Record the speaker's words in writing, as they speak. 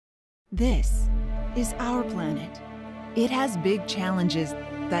This is our planet. It has big challenges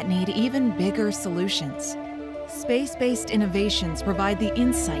that need even bigger solutions. Space-based innovations provide the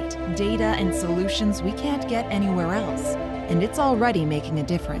insight, data, and solutions we can't get anywhere else, and it's already making a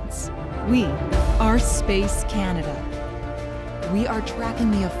difference. We are Space Canada. We are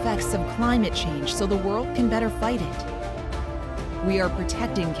tracking the effects of climate change so the world can better fight it. We are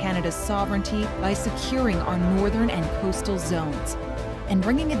protecting Canada's sovereignty by securing our northern and coastal zones and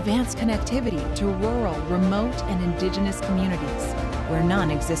bringing advanced connectivity to rural, remote, and Indigenous communities where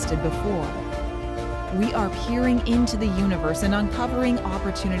none existed before. We are peering into the universe and uncovering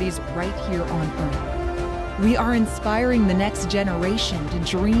opportunities right here on Earth. We are inspiring the next generation to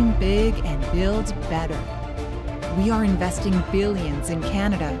dream big and build better. We are investing billions in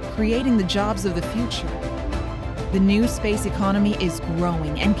Canada, creating the jobs of the future. The new space economy is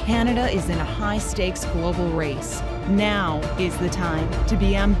growing, and Canada is in a high-stakes global race. Now is the time to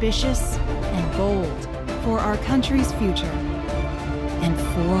be ambitious and bold for our country's future and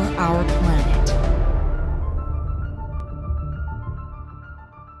for our planet.